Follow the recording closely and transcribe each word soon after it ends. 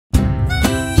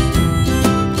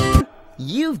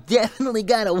You've definitely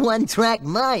got a one-track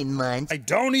mind, Munch. I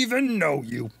don't even know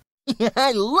you.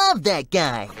 I love that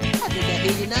guy. I think I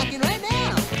hear you knocking right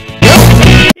now.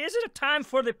 Is it a time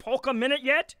for the Polka Minute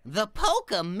yet? The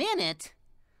Polka Minute?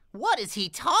 What is he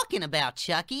talking about,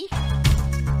 Chucky?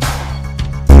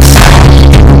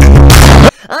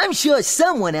 I'm sure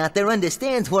someone out there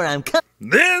understands where I'm coming.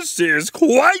 This is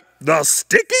quite the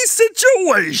sticky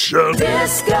situation.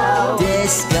 Disco!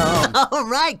 All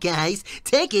right, guys,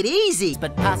 take it easy.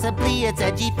 But possibly it's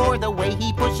edgy for the way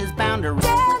he pushes boundaries.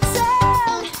 Dancing,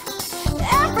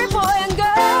 every boy and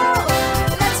girl.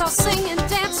 Let's all sing and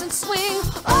dance and swing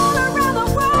all around the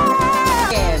world.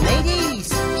 Yeah, ladies,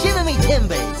 shiver me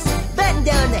timbers. Batten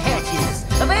down the hatches.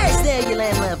 Avast there, you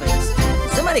land lovers.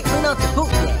 Somebody clean off the poop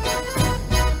deck.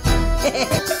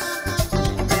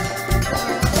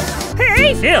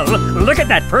 Hey, Phil, look at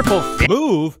that purple fish.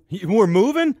 Move? We're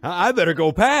moving? I better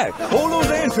go pack. Hold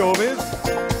those anchovies.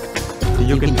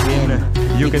 You can pin.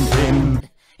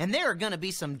 And there are gonna be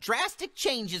some drastic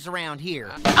changes around here.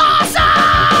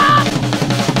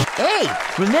 Hey,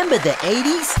 remember the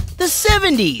 80s? The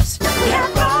 70s?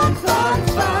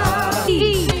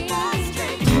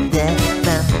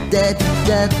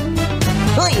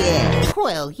 Oh, yeah.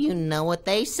 Well, you know what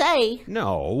they say.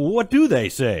 No, what do they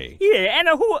say? Yeah, and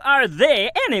who are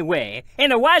they anyway?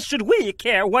 And why should we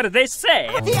care what they say?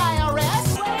 The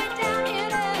IRS?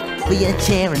 Pull your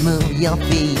chair and move your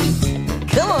feet.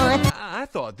 Come on. I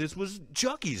thought this was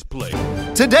Chucky's place.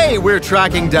 Today we're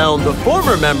tracking down the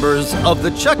former members of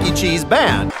the Chuck E. Cheese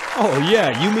band. Oh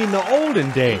yeah, you mean the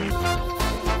olden days.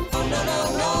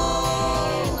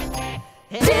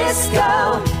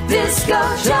 Disco,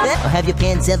 Or have your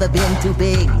pants ever been too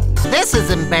big? This is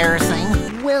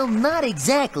embarrassing. Well, not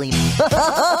exactly.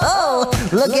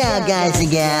 Look out, guys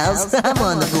and gals. I'm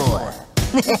on the floor.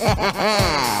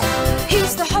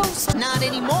 He's the host. Not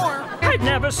anymore. I'd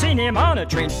never seen him on a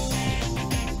train.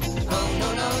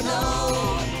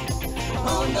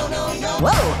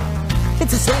 Whoa!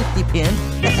 It's a safety pin.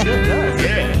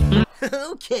 Yeah.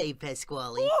 Okay,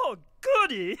 Pasquale. Oh,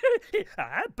 goody.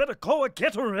 I'd better go and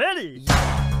get ready.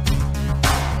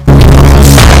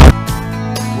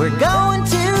 We're going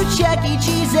to Chuck E.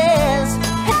 Cheese's.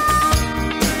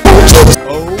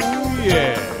 Oh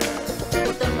yeah.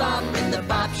 Put the bomb in the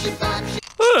bop,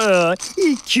 Oh,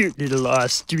 cute little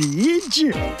ostrich. This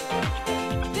isn't.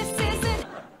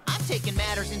 I'm taking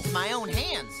matters into my own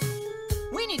hands.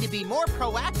 We need to be more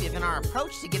proactive in our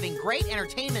approach to giving great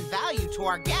entertainment value to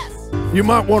our guests. You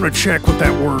might want to check what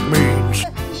that word means.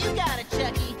 You got it,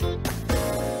 Chucky.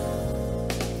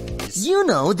 You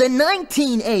know, the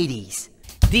 1980s.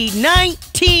 The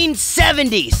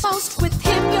 1970s. Host with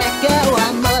him. Let go,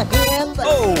 I'm a him.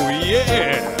 Oh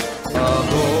yeah. A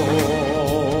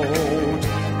boat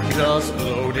just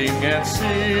floating at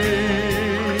sea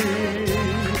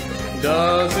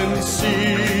doesn't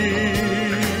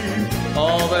seem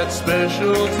all that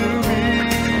special to me.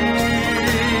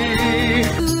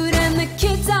 Food and the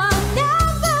kids are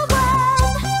never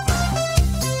well.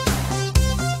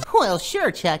 Well,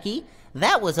 sure, Chucky.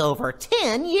 That was over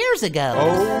 10 years ago.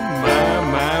 Oh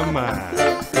my.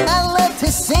 I love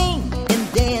to sing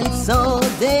and dance all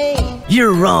day.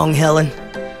 You're wrong, Helen.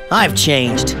 I've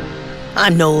changed.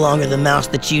 I'm no longer the mouse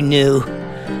that you knew.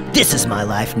 This is my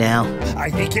life now. I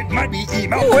think it might be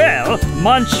emo. Well,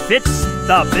 Munch fits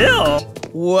the bill.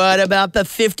 What about the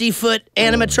 50-foot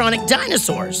animatronic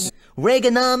dinosaurs?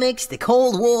 Reaganomics, the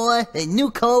Cold War, the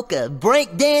New Coke,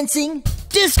 break dancing.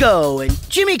 Disco and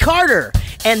Jimmy Carter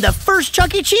and the first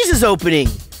Chuck E. Cheese's opening.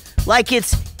 Like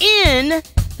it's in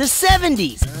the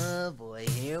 70s. Oh boy,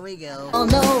 here we go. Oh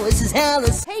no, this is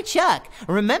Alice. Hey, Chuck,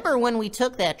 remember when we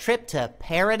took that trip to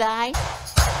Paradise?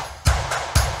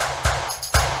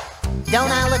 Don't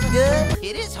I look good?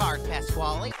 It is hard,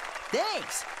 Pasquale.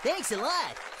 Thanks a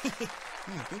lot.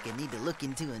 I think I need to look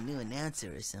into a new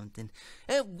announcer or something.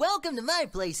 Welcome to my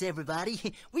place,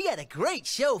 everybody. We got a great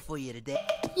show for you today.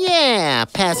 Yeah,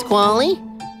 Pasquale.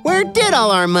 Where did all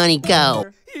our money go?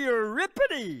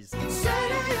 Euripides.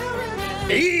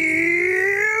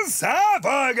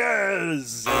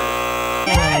 Esophagus!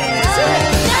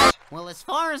 Well, as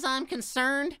far as I'm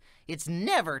concerned, it's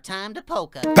never time to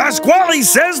polka. Pasquale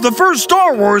says the first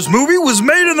Star Wars movie was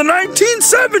made in the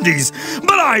 1970s,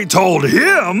 but I told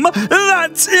him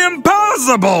that's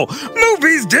impossible.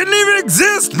 Movies didn't even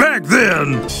exist back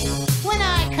then. When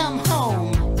I come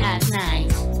home at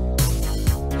night,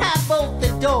 I bolt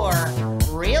the door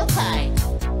real tight.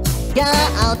 Yeah,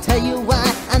 I'll tell you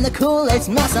why. I'm the coolest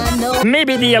mouse I know.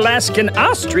 Maybe the Alaskan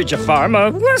ostrich farm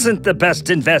wasn't the best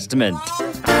investment.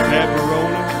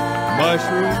 Pepperoni,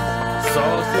 mushroom,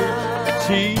 sausage,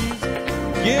 cheese,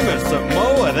 Give me some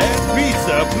more of that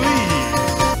pizza,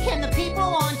 please. Can the people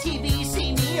on TV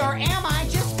see me, or am I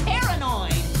just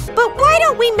paranoid? But why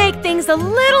don't we make things a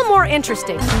little more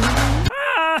interesting?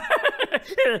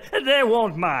 They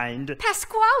won't mind.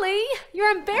 Pasquale,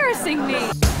 you're embarrassing me.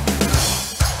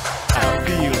 I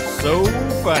feel so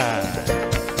fine.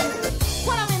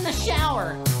 When I'm in the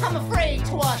shower, I'm afraid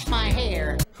to wash my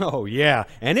hair. Oh, yeah,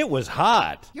 and it was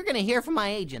hot. You're gonna hear from my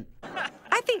agent.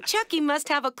 I think Chucky must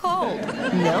have a cold.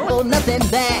 No, nothing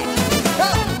back.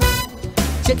 Oh.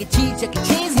 Chuck E.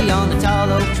 Cheese, he on the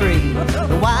tall oak tree.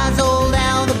 The wise old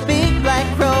owl, the big black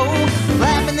crow,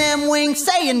 flapping them wings,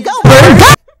 saying, "Go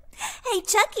bird!" Hey,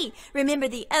 Chucky, remember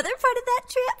the other part of that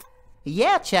trip?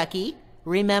 Yeah, Chucky.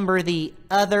 Remember the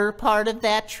other part of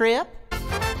that trip?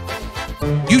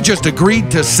 You just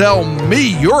agreed to sell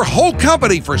me your whole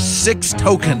company for 6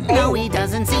 tokens. No, he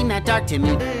doesn't seem that dark to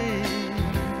me.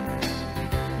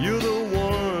 You're the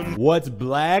one. What's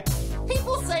black?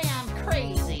 People say I'm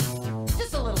crazy.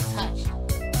 Just a little touch.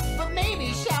 But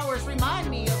maybe showers remind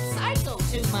me of Psycho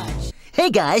too much. Hey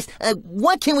guys,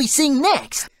 what can we sing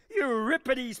next? You rip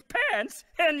these pants,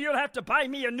 and you'll have to buy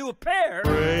me a new pair.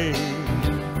 Rain.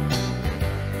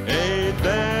 Ain't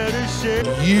that a shame?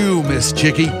 You, Miss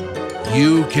Chicky,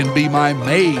 you can be my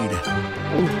maid.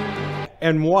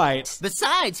 And white.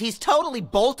 Besides, he's totally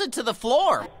bolted to the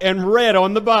floor. And red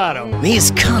on the bottom.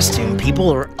 These costume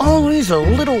people are always a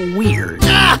little weird.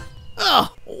 Ah!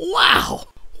 Oh, wow.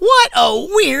 What a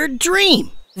weird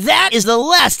dream. That is the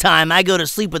last time I go to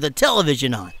sleep with the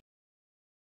television on.